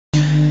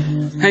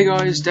Hey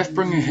guys,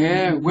 Deathbringer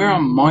here. We're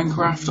on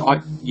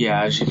Minecraft.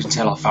 Yeah, as you can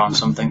tell, I found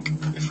something.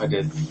 If I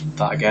did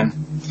that again,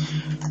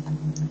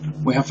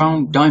 we have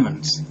found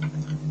diamonds.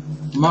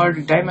 More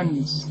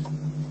diamonds.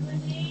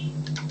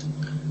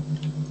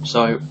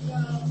 So,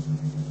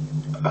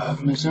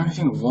 is there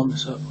anything to warm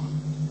this up?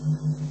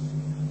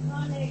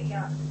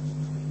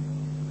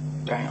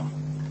 Damn.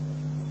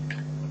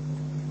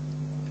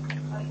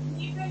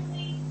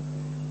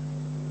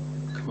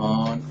 Come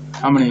on.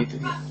 How many?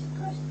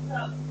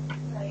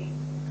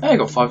 Hey, I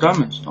got 5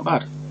 diamonds. Not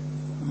bad.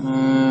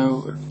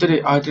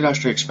 I did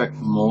actually expect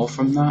more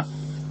from that.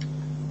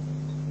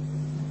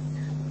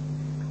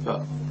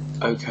 But,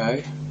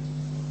 okay.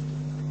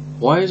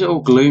 Why is it all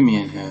gloomy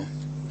in here?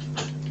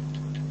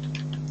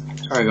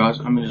 Sorry guys,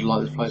 let me just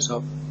light this place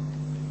up.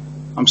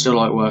 I'm still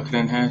like working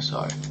in here,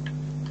 so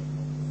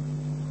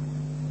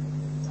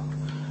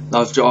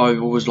I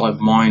was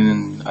like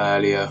mining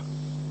earlier.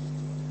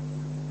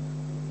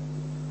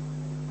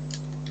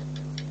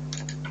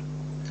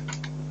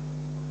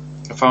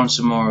 I found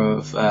some more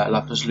of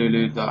lapis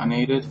lazuli that I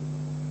needed.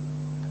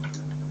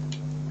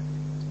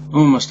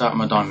 Almost out of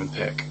my diamond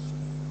pick.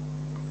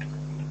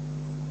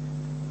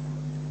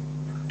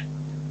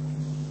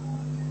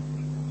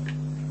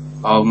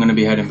 I'm going to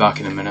be heading back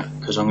in a minute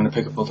because I'm going to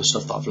pick up all the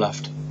stuff that I've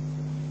left.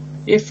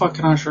 If I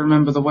can actually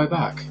remember the way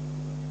back.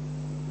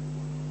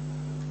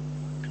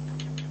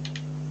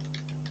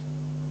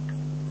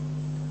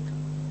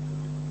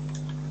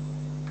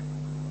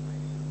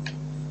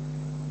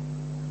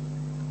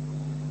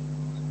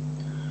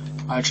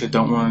 I actually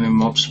don't want any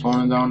mobs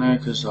spawning down here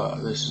because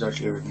this is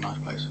actually a really nice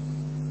place.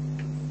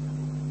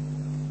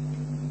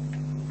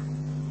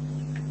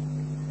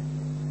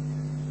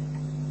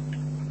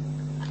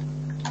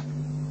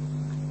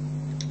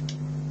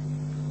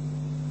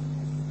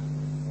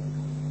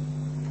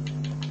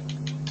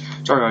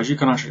 Sorry guys, you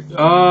can actually...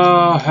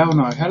 Oh, hell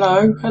no.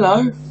 Hello,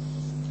 hello.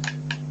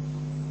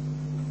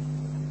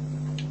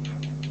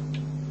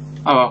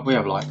 Oh well, we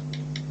have light.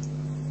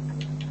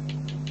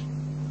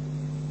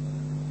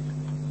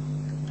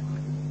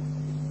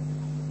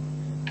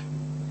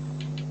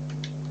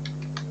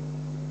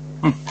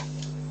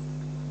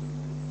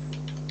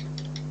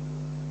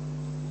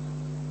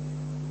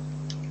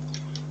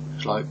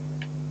 It's like...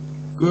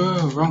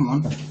 wrong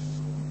one.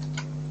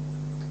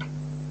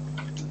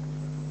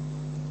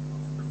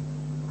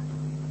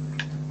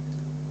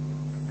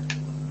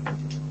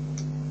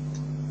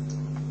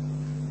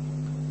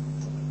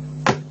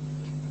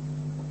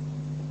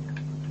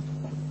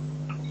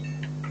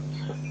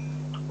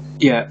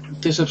 Yeah,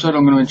 this episode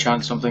I'm going to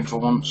enchant something for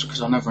once,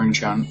 because I never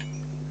enchant.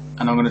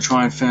 And I'm going to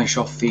try and finish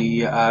off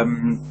the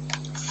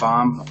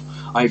farm.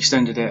 I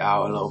extended it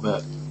out a little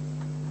bit.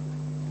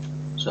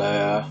 So,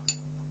 I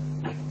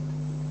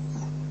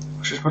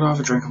just want to have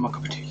a drink of my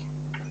cup of tea.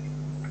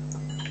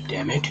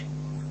 Damn it.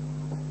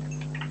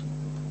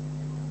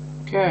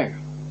 Okay.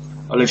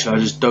 I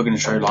just dug in a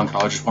straight line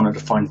because I just wanted to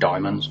find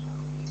diamonds.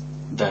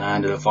 Then I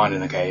ended up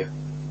finding a cave.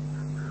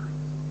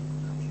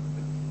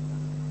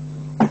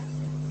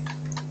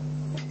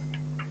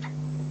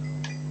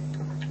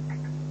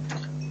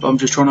 But I'm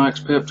just trying to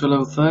XP up to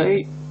level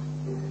 30,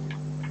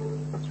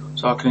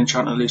 so I can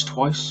enchant at least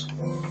twice.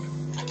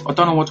 I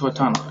don't know what to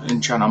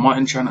enchant. I might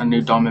enchant a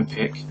new diamond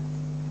pick.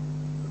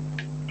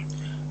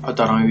 I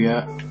don't know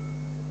yet.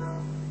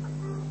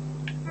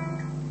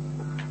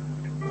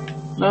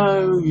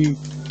 No, you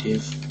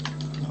div.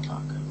 Not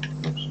back.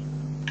 Oops.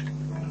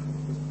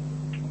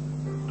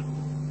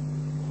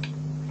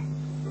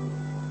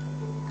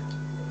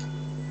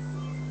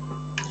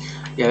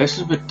 Yeah, this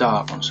is a bit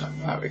dark. One sec.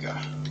 There we go.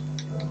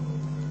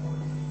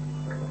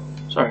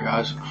 Sorry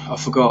guys, I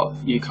forgot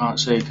you can't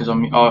see because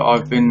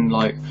I've been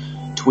like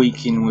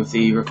tweaking with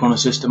the recorder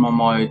system on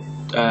my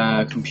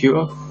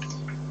computer,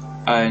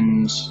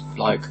 and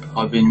like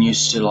I've been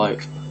used to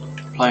like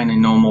playing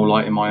in normal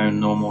light in my own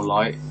normal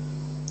light,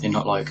 and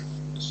not like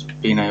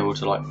being able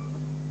to like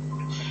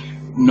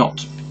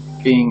not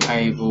being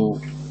able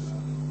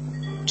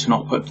to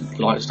not put the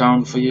lights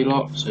down for you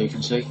lot so you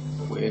can see.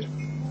 Weird.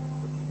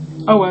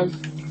 Oh well.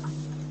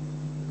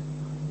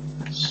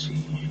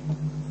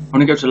 I'm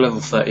going to go to level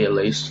 30 at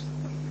least,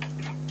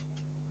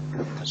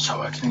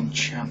 so I can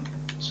enchant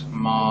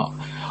my...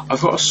 I've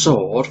got a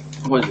sword.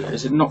 What is it?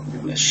 Is it not...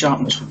 It's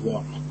sharpness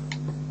 1.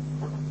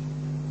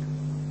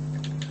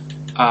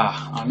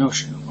 Ah, I know I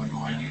shouldn't have went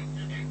mining.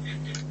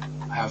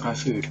 I have no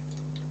food.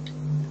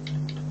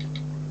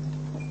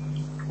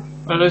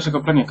 Well, at least I've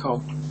got plenty of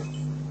coal.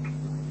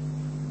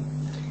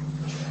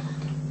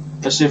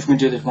 Let's see if we can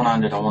do this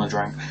one-handed. I want to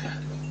drink.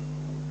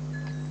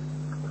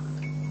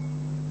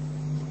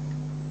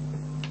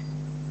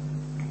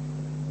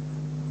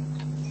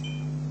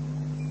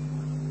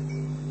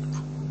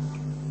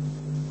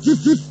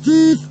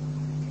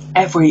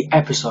 Every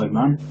episode,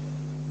 man.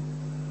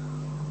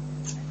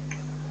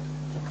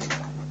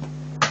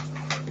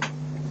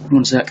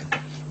 One sec.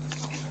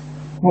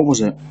 What was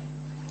it?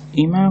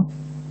 Email?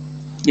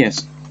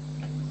 Yes.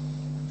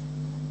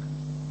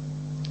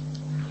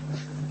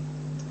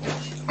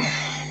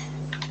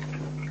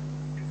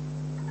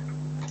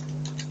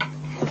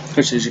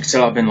 Which, as you can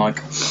tell, I've been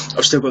like,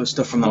 I've still got the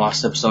stuff from the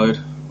last episode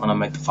when I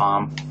made the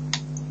farm.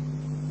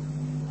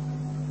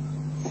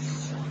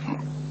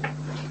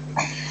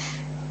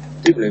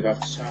 I do believe I have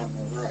to sound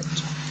all right.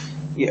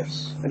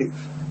 Yes, I do.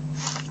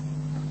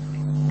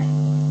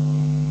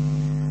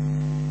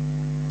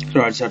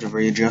 Sorry, I just had to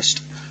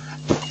readjust.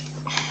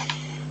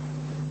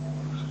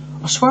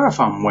 I swear I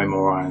found way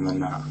more iron than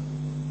that.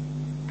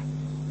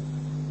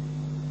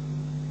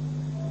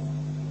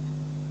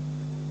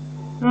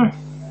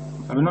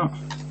 Maybe not.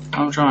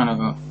 I'm trying, I've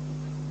got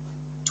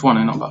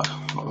 20, not bad.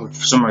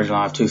 For some reason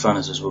I have 2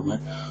 furnaces with me.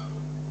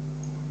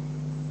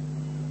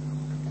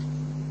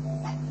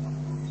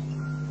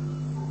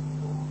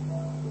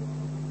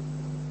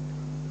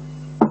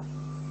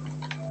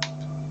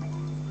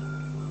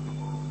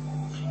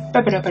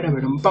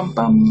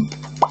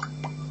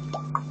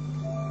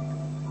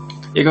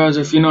 Yeah guys,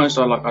 if you noticed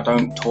I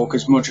don't talk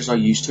as much as I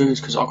used to, it's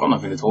because I've got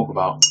nothing to talk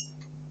about.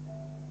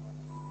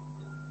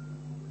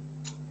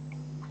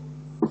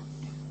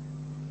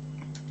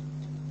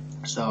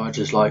 So I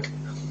just like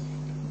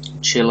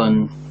chill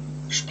and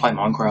just play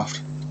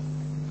Minecraft.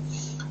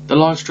 The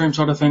live stream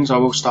side of things I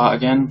will start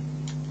again.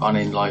 I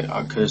mean, like,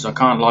 because I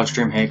can't live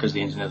stream here because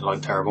the internet's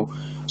like terrible.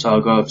 So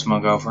I'll go up to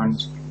my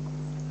girlfriend's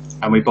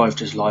and we both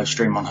just live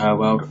stream on her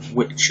world,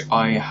 which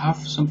I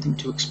have something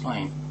to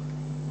explain.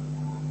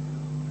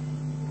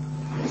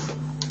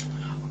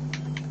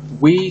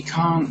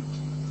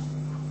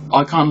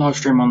 I can't live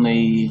stream on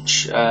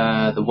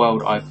the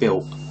world I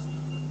built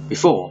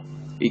before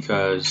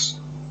because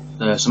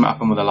something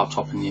happened with the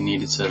laptop and you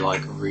needed to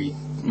like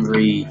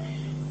reinstall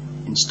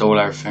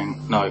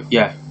everything. No,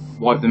 yeah,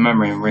 wipe the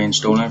memory and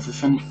reinstall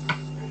everything.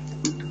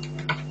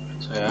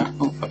 So yeah,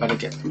 oh, I better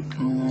get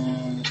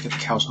let's get the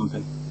cows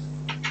humping.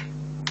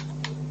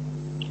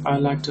 I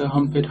like to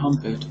hump it,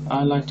 hump it.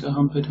 I like to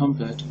hump it,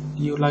 hump it.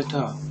 You like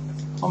to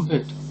hump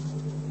it.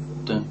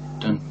 Dun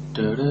dun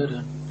dun dun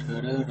dun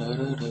dun dun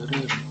dun dun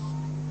dun.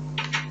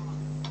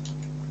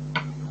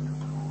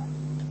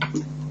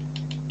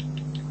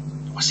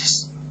 What's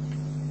this?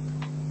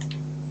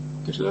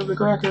 Get a little bit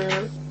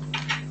cracker.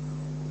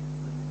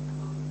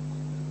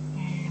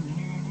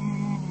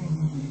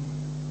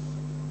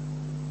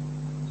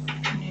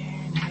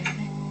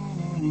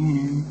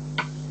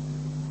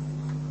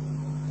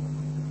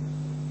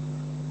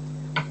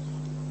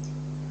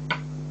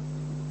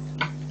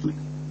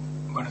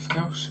 Anything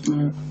else?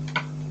 No.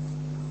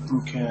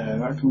 Okay,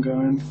 that can go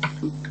in.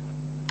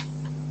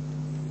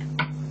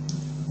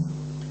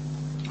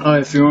 Oh,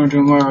 if you're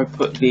wondering where I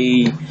put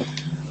the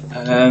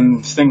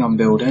thing I'm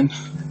building,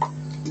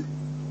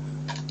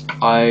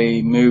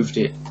 I moved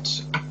it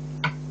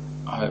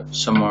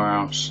somewhere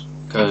else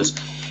because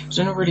it was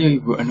in a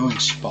really annoying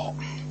spot.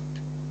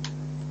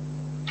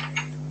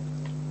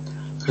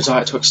 Because I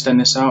had to extend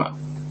this out,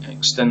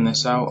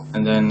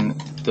 and then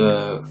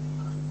the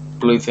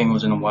blue thing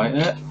was in the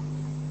way.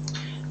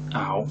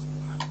 Ow.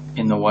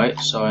 In the way,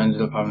 so I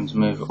ended up having to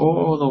move it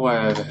all the way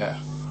over here.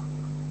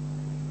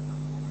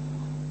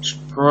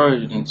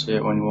 Surprised you didn't see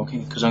it when you're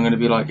walking, because I'm going to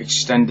be like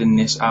extending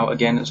this out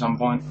again at some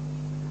point.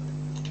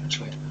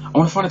 Actually, I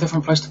want to find a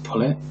different place to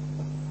pull it.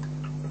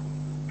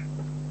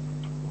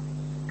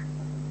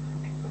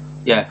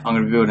 Yeah, I'm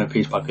going to be building it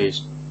piece by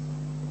piece.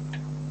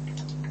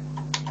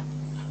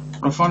 I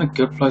want to find a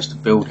good place to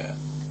build it.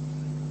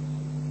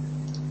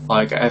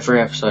 Like every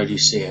episode you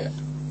see it.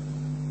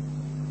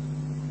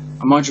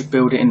 I might just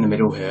build it in the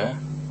middle here,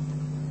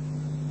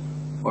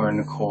 or in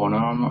the corner,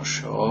 I'm not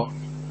sure.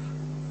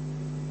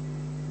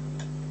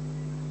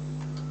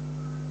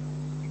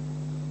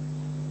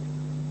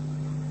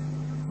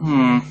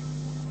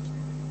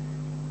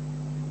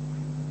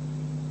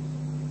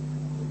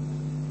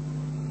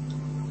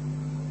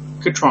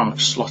 Could try and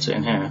slot it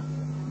in here.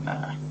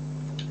 Nah.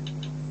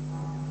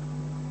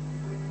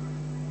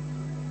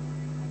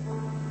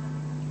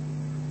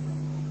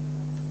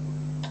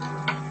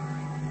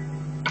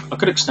 I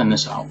could extend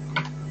this out.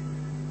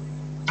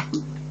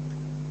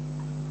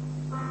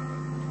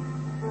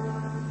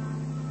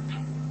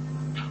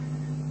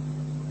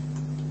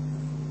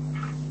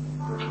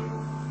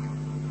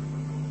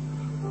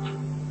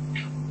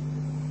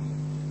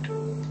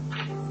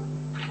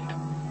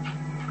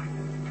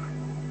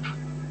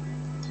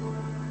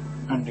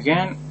 And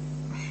again.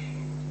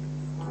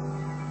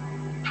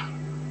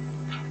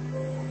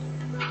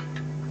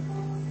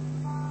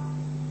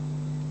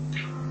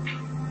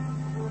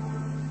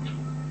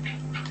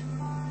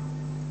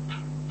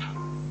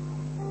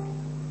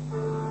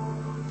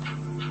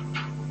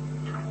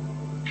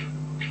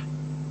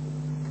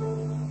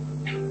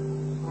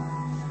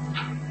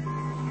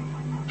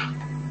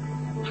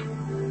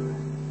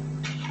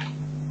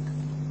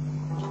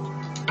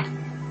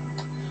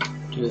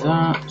 Do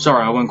that.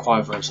 Sorry, I went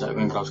quiet for a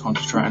second because I was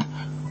concentrating.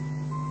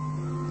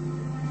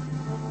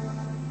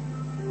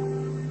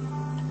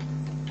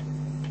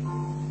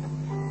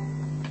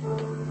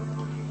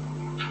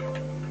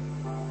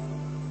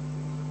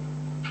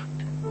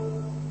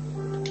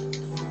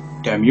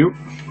 Damn you.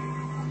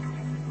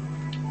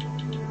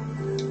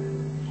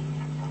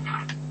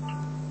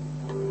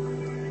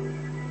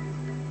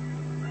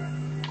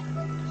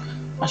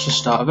 That's the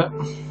start of it.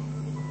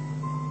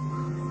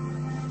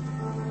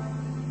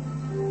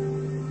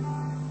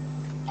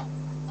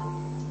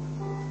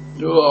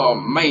 Oh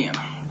man,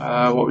 what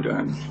are we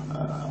doing?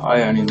 I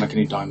don't need to make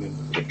any diamond.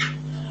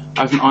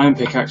 I have an iron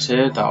pickaxe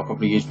here that I'll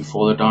probably use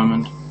before the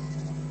diamond.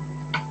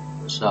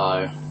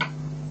 So,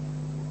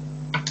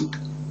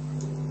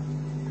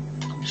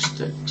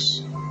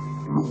 sticks.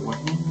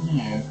 What do you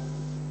know?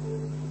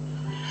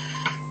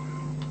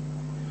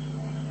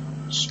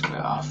 Split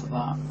half of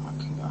that. I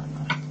can go in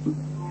there.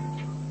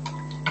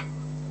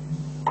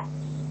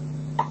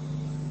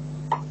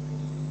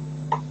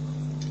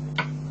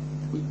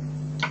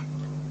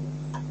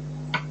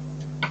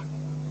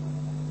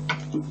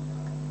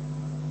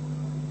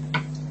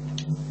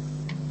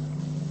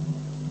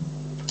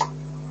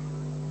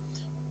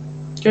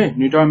 Okay,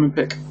 new diamond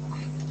pick.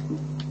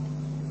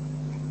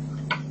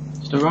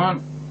 Still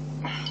on?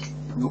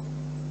 Nope.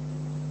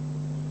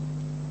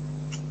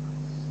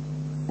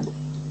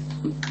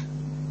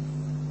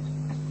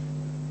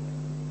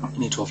 I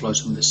need to offload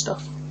some of this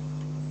stuff.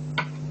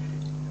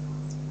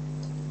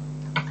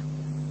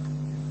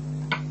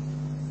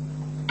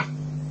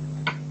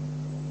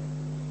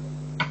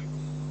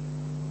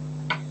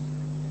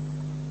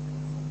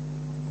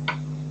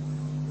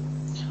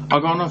 I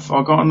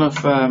got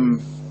enough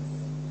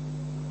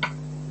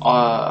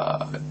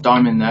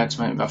diamond there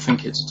to make. I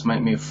think it's to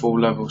make me a full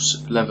level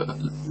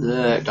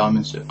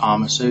diamond suit,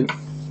 armor suit.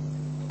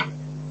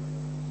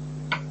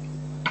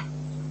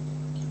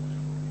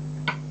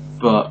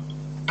 But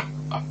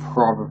I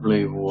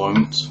probably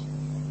won't.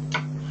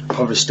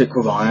 Probably stick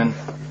with iron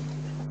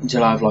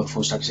until I have like a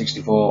full stack of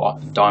 64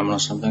 diamond or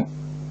something.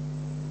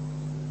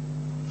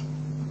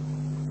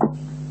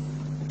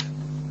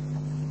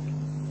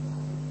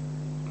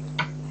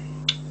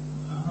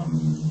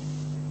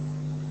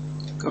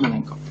 Got an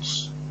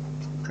ingots.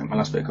 Drink my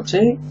last bit of cup of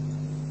tea.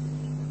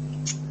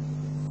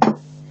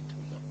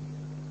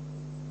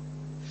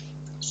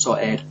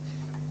 Sorted.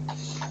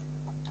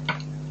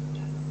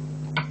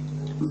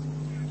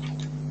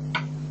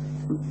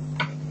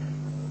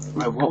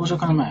 Right, what was I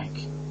going to make?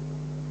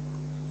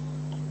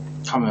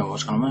 Can't remember what I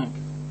was going to make.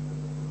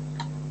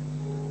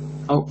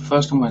 Oh,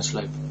 first I'm going to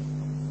sleep.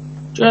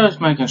 Just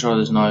making sure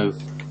there's no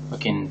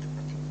fucking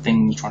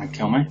things trying to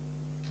kill me.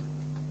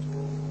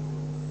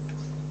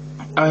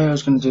 Oh yeah, I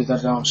was going to do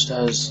that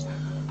downstairs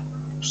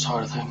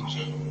side of things.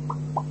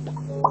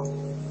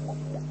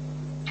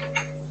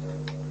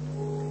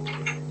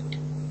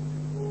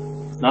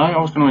 No, I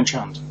was going to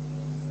enchant.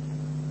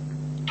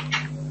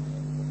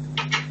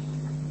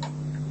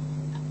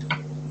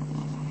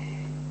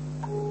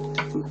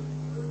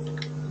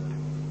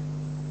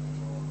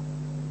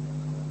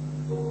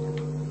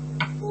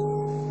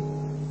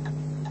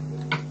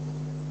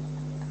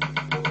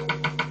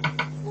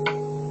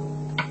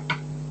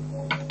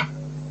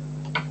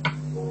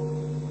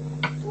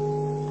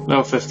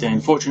 Level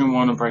 15, Fortune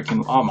 1 and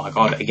breaking. Oh my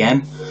god,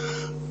 again?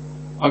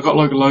 I got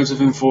like loads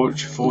of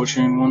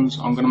Fortune ones.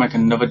 I'm gonna make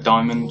another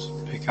diamond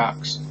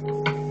pickaxe.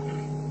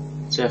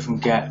 See if I can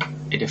get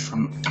a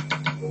different.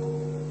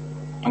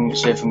 I'm gonna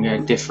see if I can get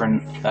a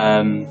different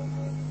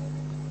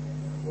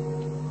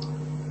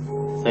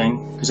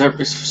thing.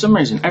 Because for some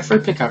reason, every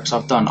pickaxe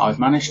I've done, I've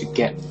managed to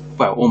get.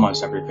 Well,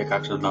 almost every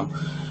pickaxe I've done,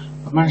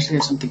 I've managed to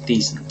get something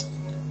decent.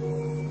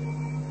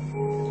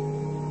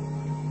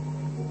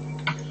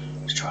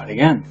 Try it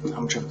again. How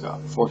much have I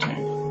got?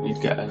 14. Need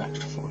to get an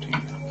extra 14.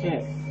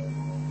 Okay.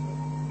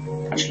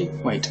 Actually,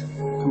 wait.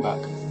 Come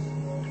back.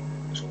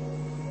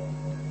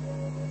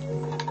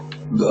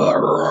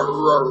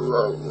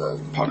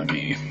 Pardon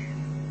me.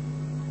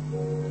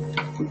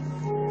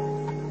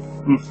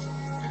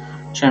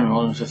 Shame it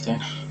wasn't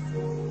 15.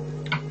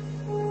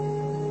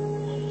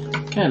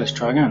 Okay, let's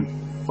try again.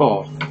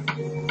 4.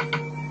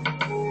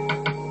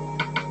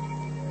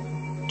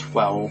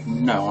 12.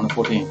 No, on a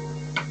 14.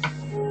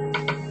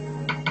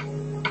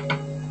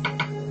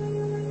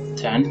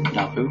 10,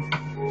 no.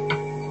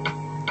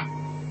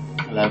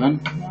 11,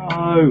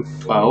 no.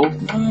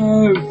 12,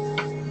 no.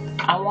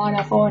 I want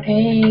a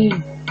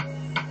 14.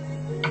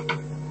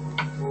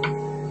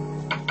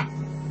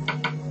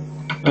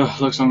 Ugh,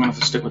 looks like I'm gonna have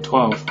to stick with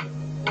 12.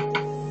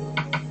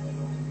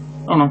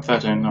 Oh no,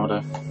 13,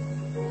 that'll do.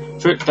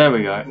 There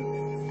we go.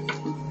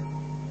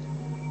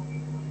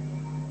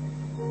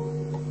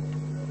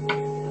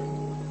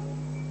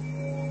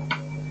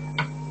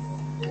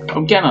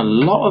 I'm getting a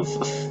lot of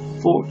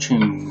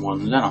Fortune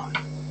ones, aren't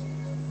I?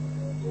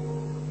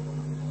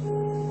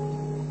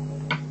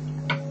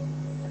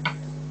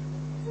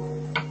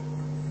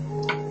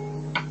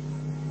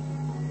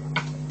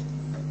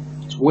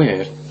 It's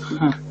weird.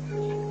 Huh.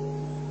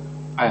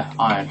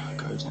 Iron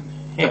goes in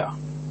here.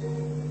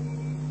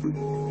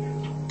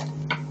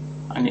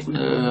 I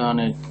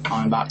need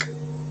iron back.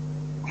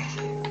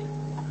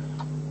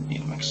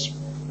 Need to mix.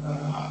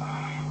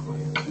 What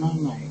can I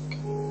make?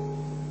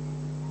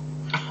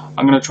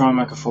 I'm gonna try and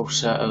make a full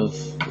set of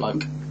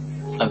like,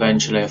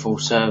 eventually a full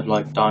set of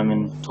like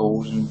diamond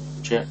tools and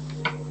shit.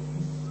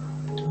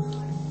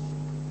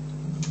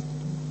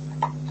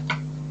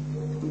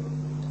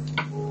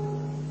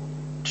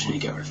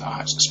 rid of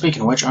that.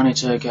 Speaking of which, I need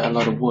to get a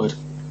load of wood.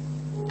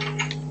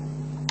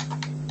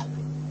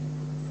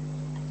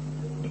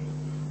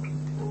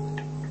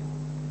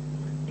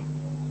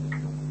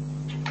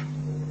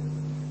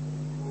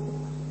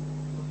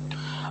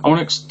 I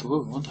want to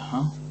what the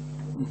hell?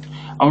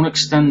 I want to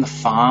extend the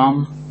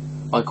farm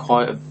by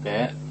quite a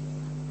bit.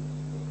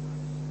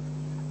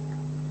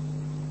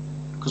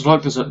 Because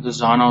like the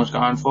design I was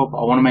going for, but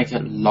I want to make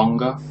it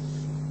longer.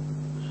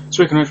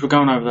 Speaking of which, we're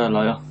going over there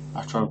later,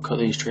 after I've cut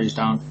these trees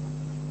down.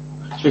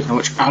 Speaking of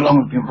which, how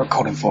long have we been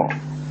recording for?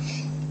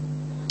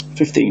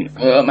 15.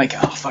 Make it a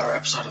half-hour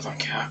episode, I don't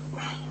care.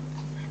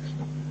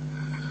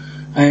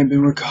 I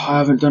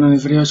haven't done any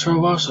videos for a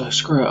while, so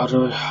screw it, I'll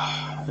do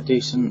a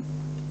decent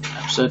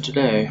episode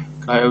today.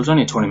 It was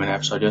only a 20-minute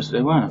episode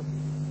yesterday, wasn't it?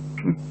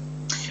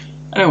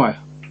 Anyway,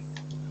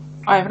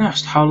 I haven't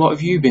asked, how lot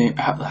have you been?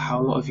 How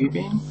have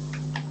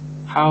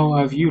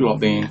you lot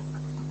been?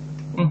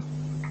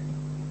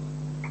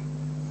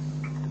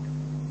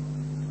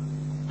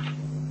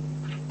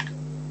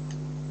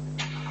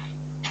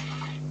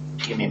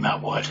 Give me my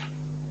wood.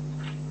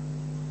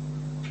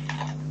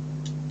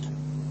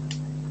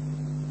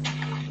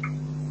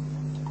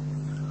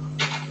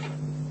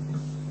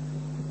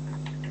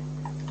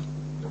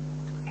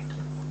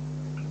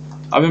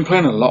 I've been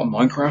playing a lot of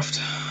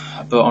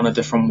Minecraft, but on a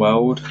different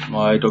world,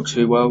 my Duck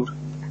 2 world,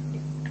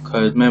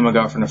 because me and my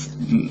girlfriend are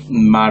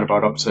mad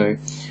about Duck 2,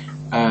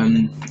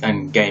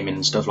 and gaming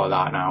and stuff like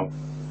that now.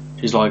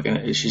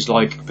 She's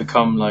like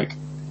become like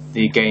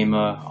the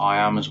gamer I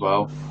am as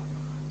well.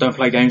 Don't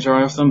play games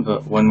very often,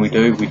 but when we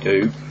do, we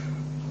do.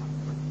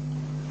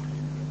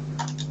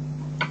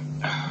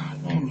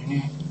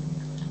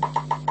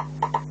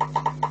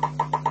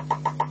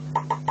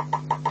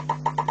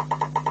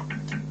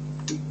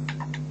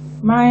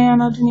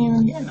 Man, I didn't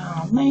even get.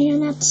 Oh man,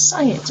 that's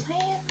science,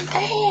 man.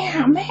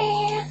 Damn,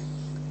 man.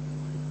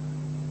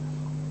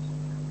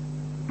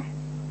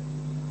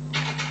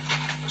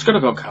 It's good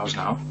I've got cows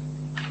now.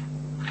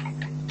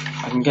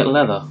 I can get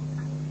leather.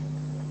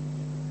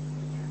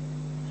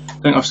 I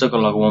think I've still got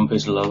like one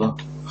piece of leather.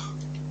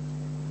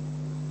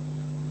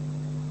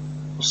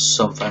 Or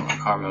something, I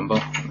can't remember.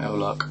 Let me have a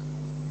look.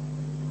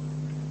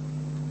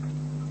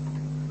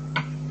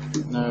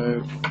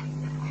 No.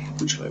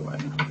 Which way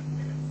went?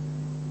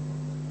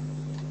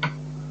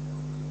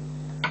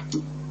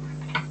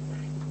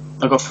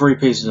 I got 3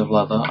 pieces of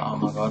leather. Oh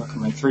my god, I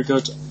can make 3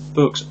 good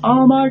books.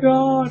 Oh my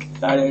god,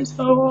 that is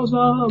so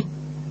awesome!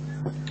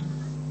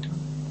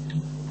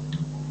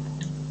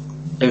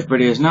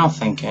 Everybody is now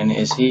thinking,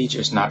 is he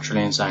just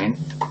naturally insane?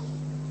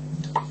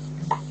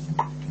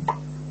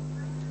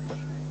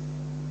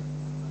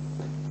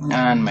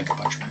 And make a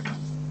bunch of paper.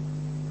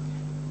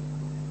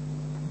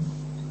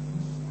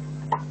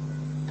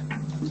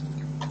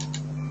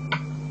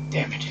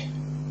 Damn it.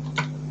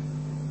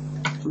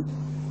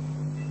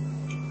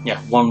 Yeah,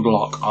 1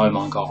 block. Oh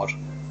my god.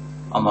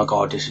 Oh my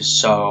god, this is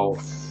so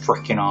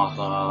freaking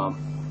awesome.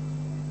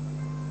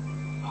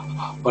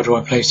 Where do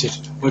I place it?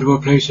 Where do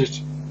I place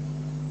it?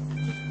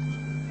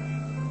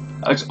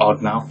 That looks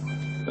odd now.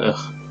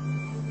 Ugh.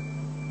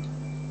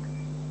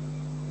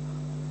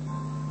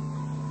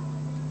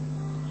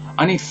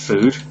 I need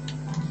food.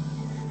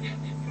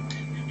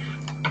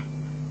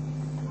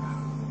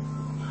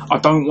 I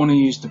don't want to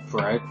use the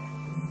bread.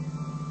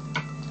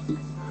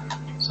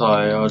 So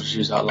I'll just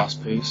use that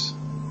last piece.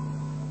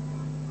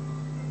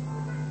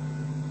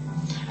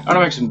 I'm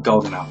gonna make some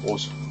golden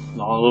apples.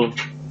 Lol.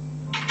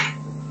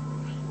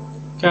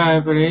 Okay,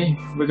 everybody,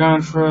 we're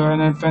going for an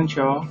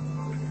adventure,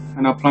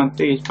 and I'll plant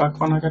these back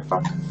when I get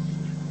back.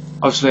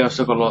 Obviously, I've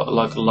still got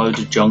like loads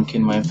of junk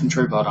in my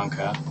inventory, but I don't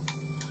care.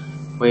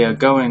 We are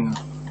going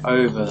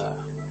over there.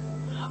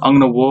 I'm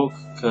gonna walk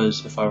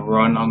because if I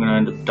run, I'm gonna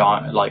end up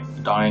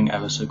dying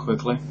ever so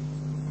quickly.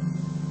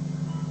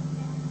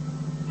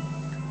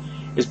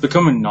 It's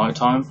becoming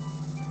nighttime.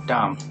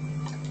 Damn.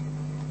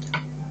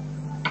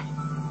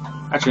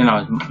 Actually, no,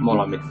 it's more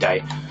like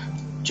midday.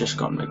 Just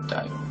gone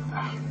midday.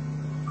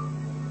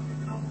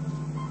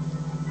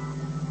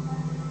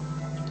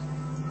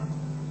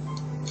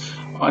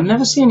 I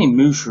never see any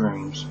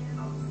mushrooms.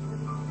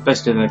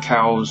 Basically, they're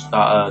cows that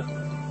are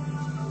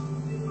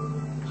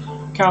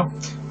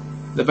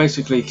They're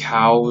basically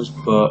cows,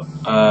 but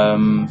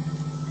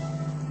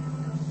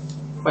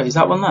wait, is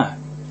that one there?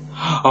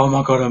 Oh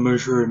my god, a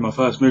mushroom! My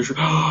first mushroom!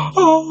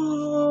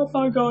 Oh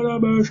my god, a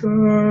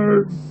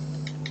mushroom!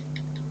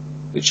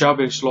 It shall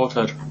be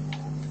slaughtered.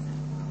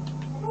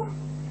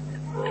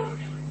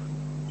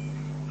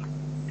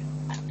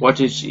 What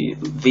is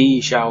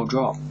the shall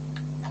drop?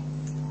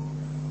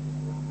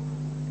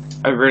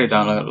 I really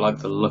don't like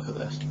the look of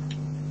this.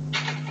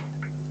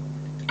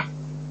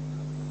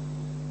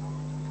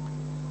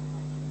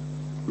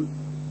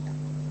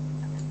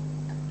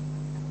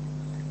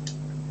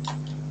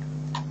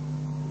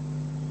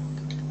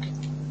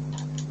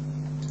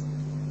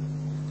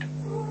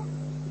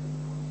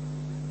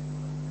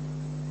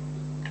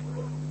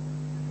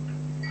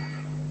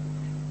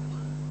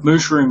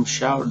 Mushrooms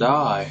shall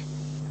die.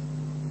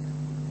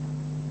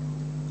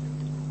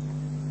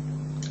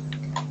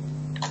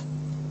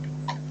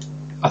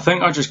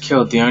 think I just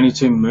killed the only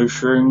 2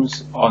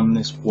 mushrooms on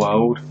this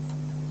world.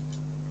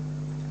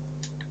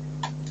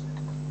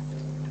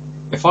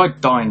 If I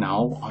die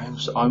now,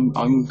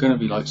 I'm gonna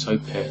be like so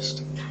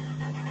pissed.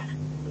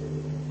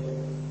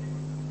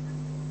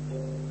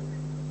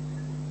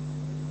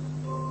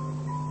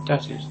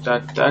 That's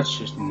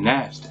just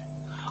nasty.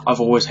 I've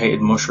always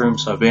hated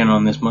mushrooms, so being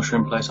on this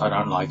mushroom place, I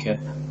don't like it.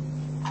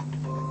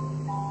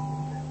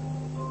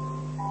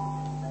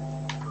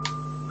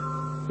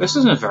 This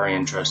isn't very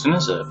interesting,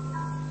 is it?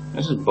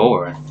 This is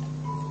boring.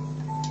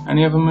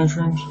 Any other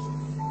mushrooms?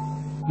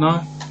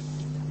 No?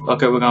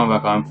 Okay, we're going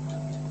back home.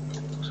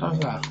 What's over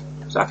there?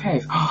 Is that a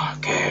cave? Oh,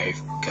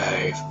 cave.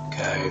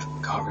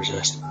 Can't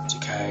resist. It's a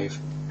cave.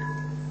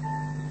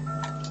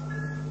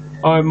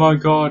 Oh my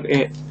god,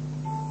 it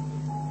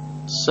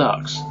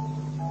sucks.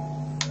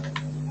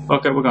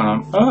 Okay, we're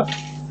going home.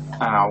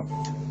 Ow.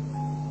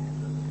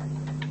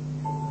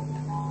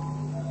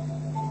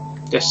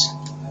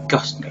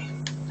 Disgust me.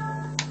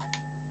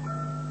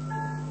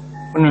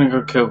 I'm gonna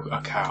go kill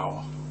a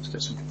cow. Let's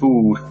get some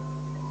food.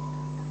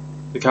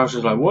 The cow's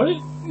just like, what?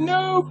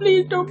 No,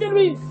 please don't kill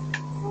me.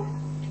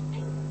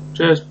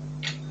 Cheers.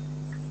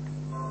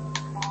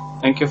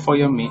 Thank you for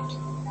your meat.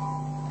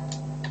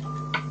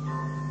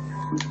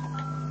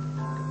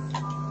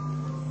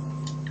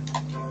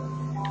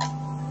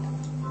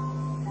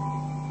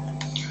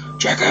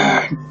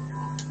 Chicken!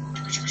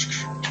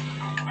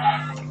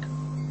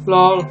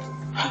 Lol.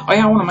 Oh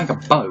yeah, I want to make a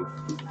bow.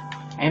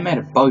 I ain't made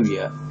a bow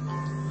yet.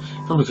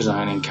 Probably because I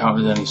haven't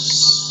encountered any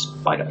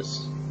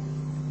spiders.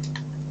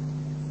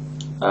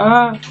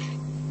 How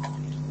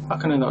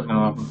can I know that's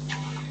gonna happen?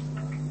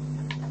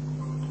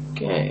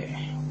 Okay.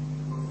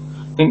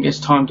 I think it's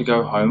time to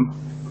go home.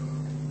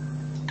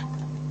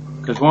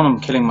 Because 1, I'm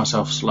killing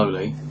myself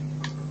slowly.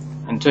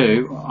 And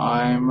 2,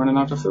 I'm running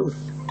out of food.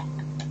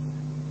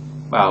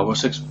 Well, we're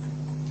 6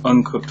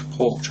 uncooked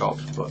pork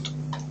chops, but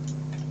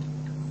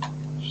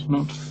it's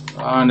not.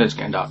 And it's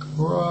getting dark.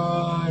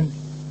 Run!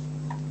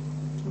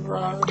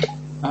 Run!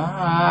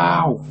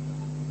 Ow!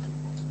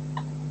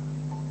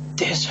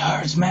 This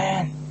hurts,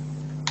 man!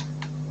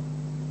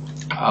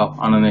 Oh,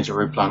 and I need to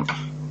replant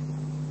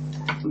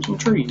some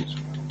trees.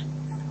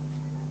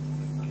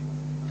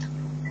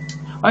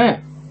 Oh yeah,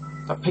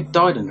 that pig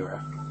died under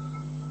her.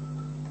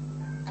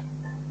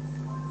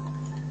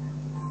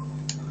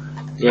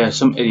 Yeah,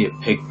 some idiot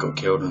pig got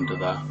killed under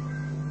there.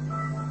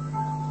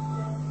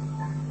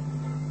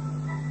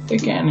 They're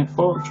getting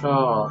pork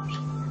chops.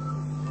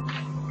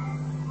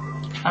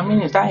 How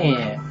many is that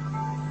here?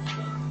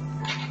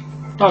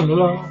 La la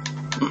la.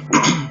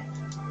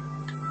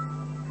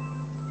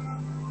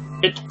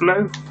 It's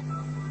blue.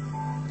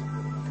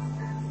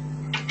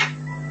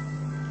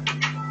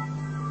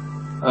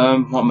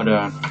 What am I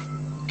doing?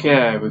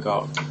 Okay, we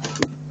got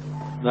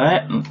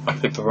that. I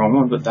picked the wrong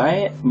one, but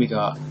that. We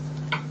got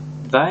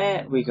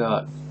that. We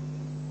got.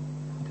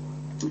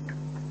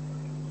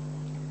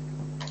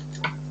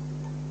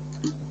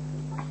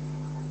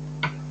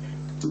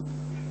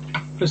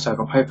 Looks like I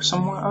got paper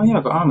somewhere. Oh yeah,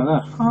 I got armor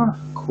there. Ah,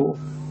 cool.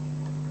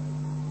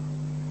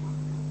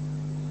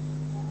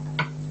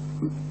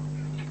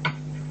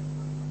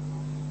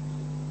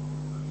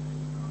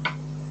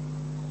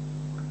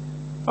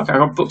 Okay, I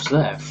got books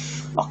there.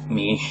 Fuck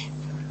me.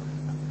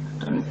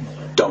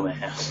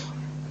 Dumbass.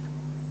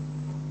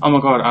 Oh my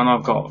god, and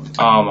I've got.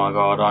 Oh my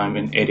god, I'm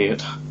an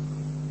idiot.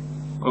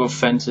 I've got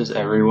fences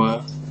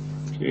everywhere.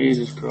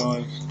 Jesus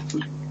Christ.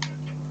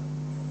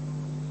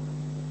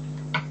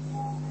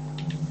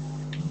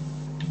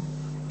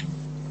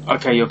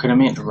 Okay, you're gonna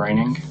mean it's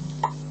raining.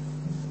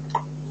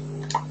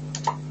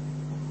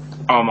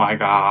 Oh my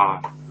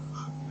god.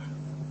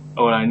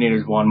 All I need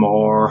is one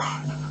more.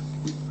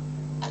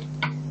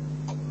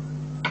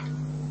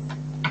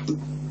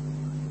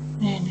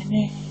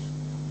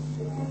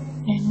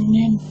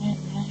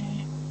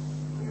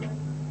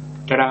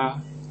 Ta-da!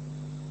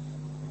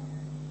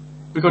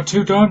 We got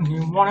 2 done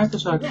in 1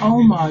 episode.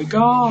 Oh my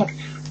god!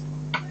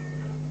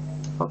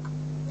 Fuck.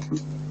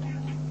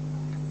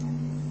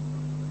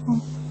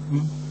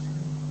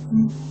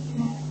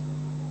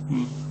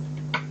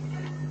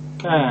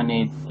 Okay, I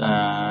need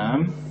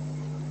them.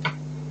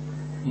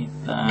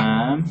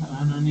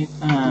 And I need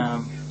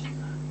them.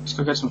 Let's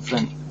go get some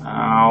flint.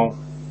 Ow.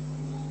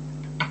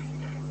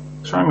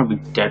 I'm sure I'm gonna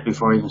be dead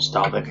before I even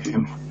start the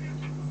game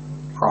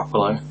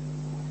properly.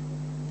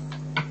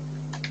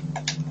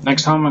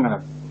 Next time I'm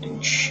gonna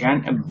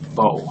enchant a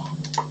bow.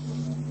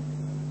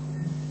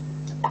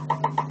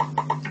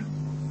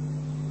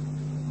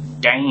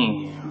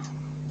 Damn,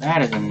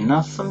 that is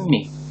enough for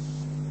me.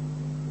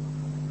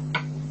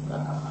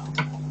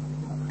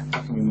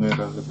 That can be moved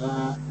over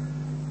there.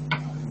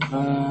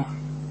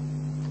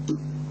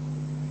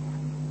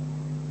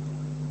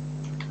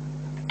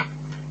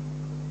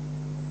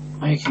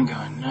 They can go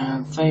in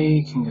there,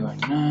 they can go in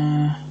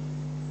there.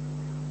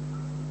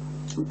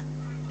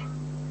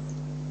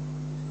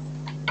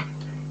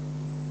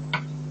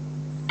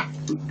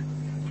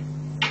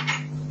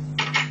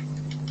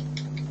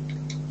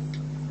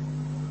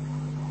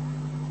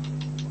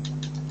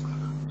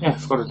 Yeah,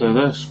 I've got to do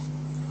this.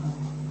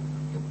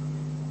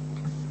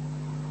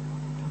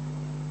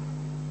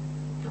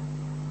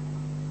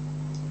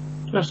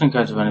 Just in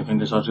case if anything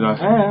decides to go,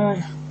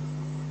 hey,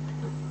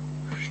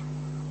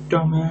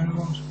 dumb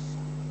animals.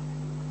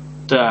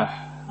 The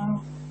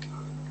hell?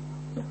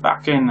 Get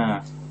back in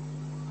there.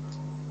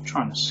 I'm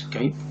trying to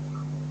escape.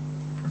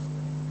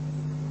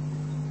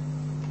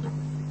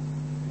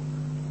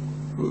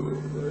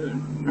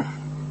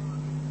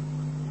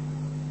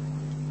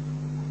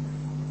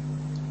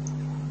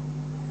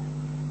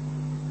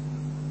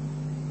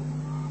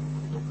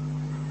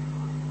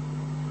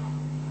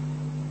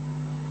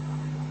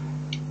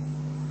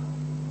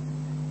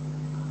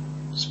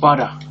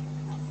 Spider.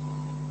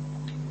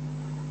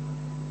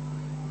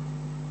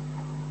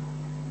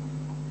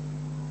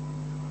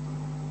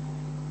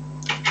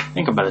 I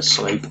think I better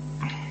sleep.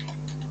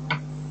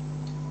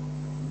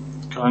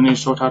 I need to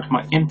sort out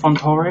my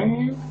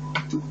inventory.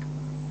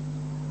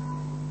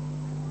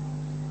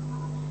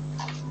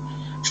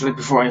 Actually,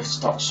 before I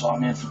start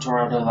sorting my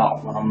inventory, I'll do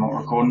that when I'm not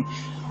recording.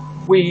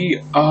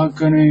 We are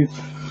gonna.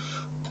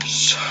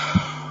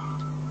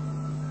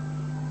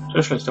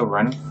 Seriously, still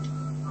raining.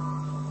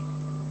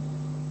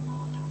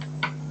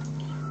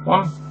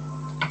 1.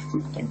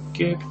 Thank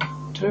you.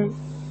 2.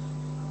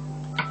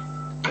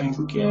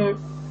 Thank you.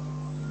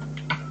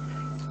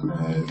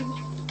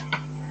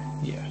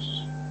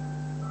 Yes.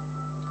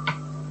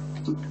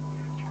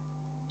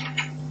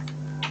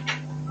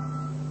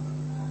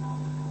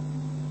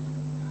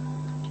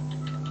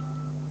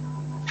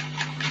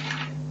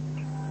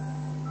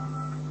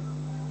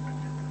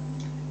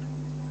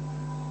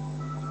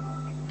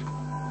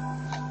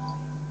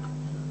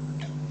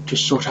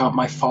 Just sort out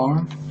my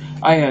farm.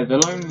 Oh yeah, the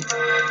lone.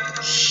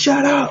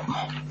 Shut up!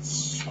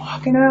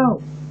 Fucking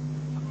hell!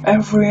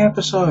 Every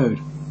episode.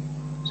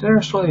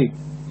 Seriously.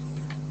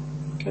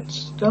 Get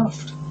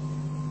stuffed.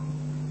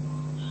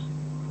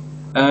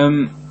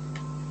 The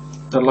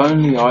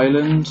Lonely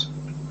Island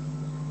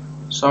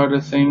side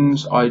of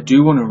things, I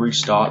do want to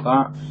restart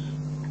that.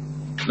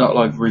 Not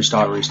like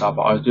restart,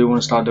 but I do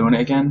want to start doing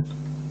it again.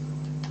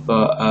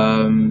 But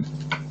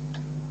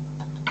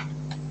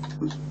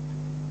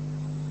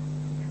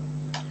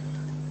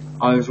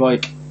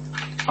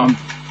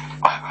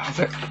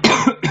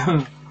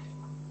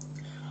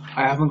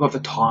I haven't got the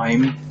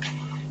time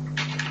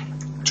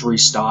to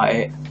restart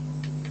it.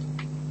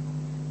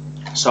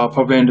 So I'll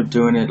probably end up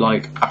doing it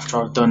like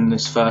after I've done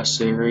this first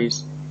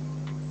series.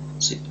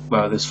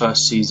 Well, this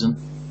first season.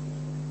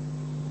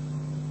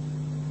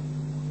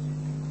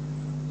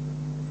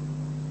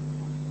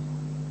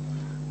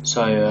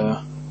 So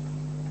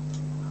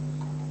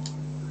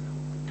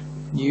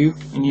you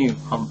and you,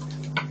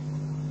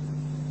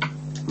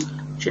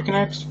 chicken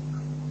eggs?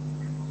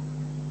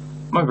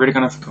 Am I really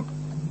gonna have to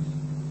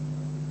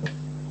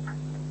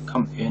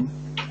come in?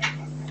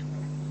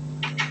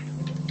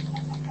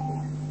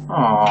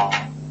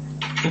 Aww.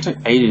 It's gonna take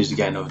ages to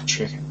get another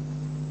chicken.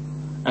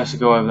 I have to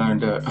go over there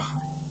and do it.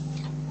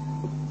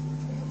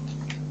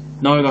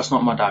 No, that's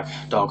not my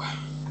dog.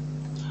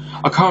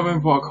 I can't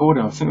remember what I called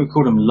him. I think we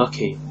called him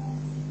Lucky.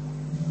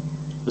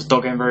 This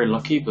dog ain't very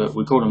lucky, but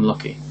we called him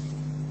Lucky.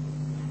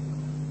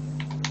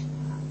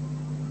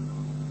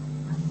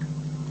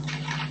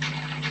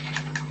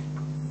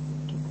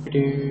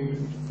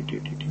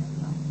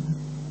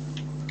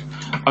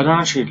 I don't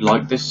actually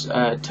like this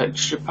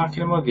texture pack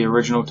anymore, the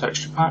original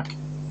texture pack.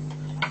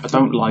 I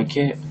don't like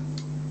it.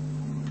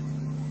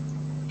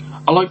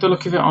 I like the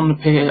look of it on the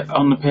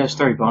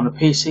PS3, but on the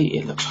PC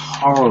it looks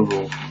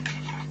horrible.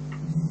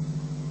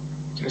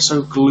 It's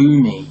so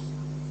gloomy.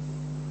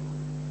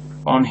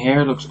 On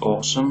here it looks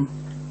awesome.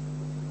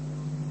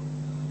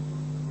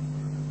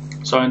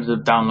 So I ended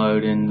up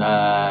downloading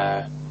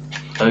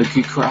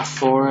DokuCraft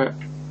for it,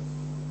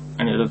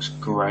 and it looks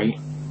great.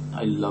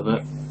 I love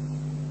it.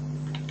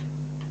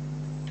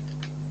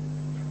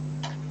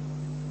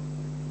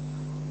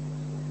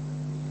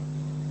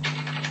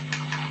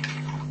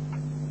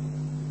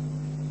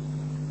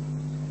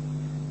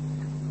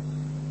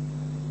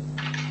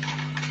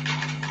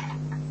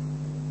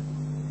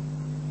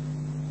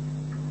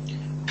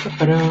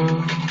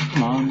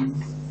 Come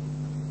on.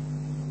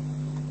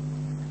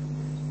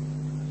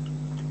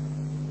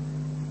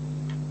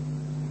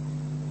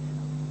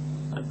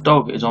 That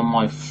dog is on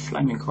my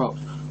flaming crops.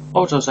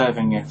 Auto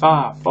saving in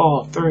 5,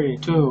 4, 3,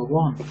 2,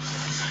 1.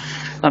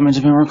 That means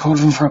I've been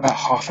recording for about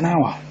half an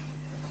hour.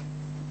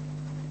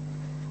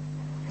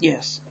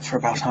 Yes, for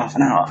about half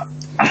an hour.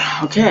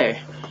 Okay,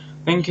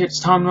 I think it's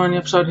time to end the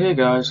episode here,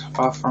 guys.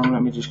 Apart from,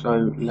 let me just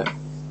go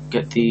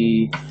get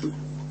the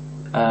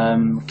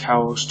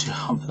cows to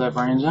hump their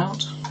brains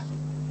out.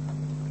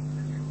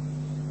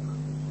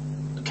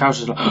 The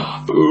cows are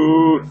like,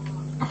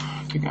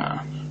 keep going.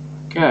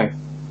 Okay,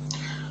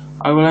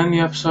 I will end the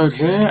episode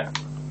here.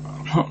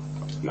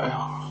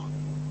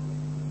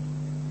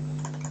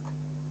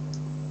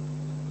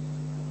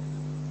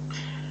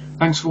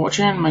 thanks for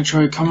watching. Make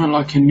sure you comment,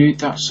 like, and hit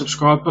that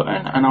subscribe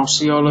button, and I'll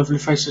see your lovely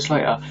faces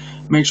later.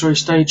 Make sure you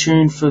stay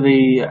tuned for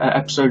the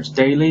episodes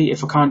daily.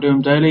 If I can't do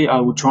them daily,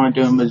 I will try and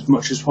do them as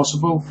much as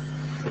possible.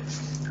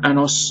 And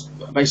I'll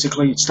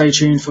basically stay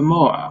tuned for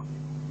more.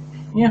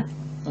 Yeah,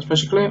 that's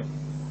basically it.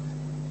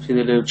 See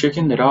the little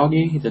chicken, the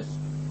doggy, the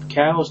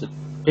cows, the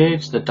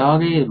pigs, the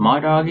doggy,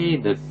 my doggy,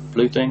 the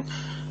blue thing,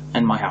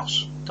 and my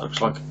house.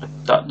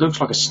 That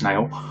looks like a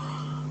snail.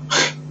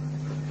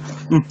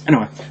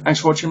 Anyway, thanks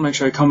for watching. Make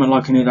sure you comment,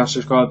 like, and hit that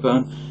subscribe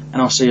button, and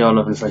I'll see your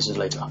lovely faces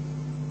later.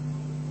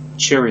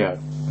 Cheerio.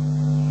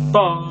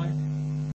 Bye.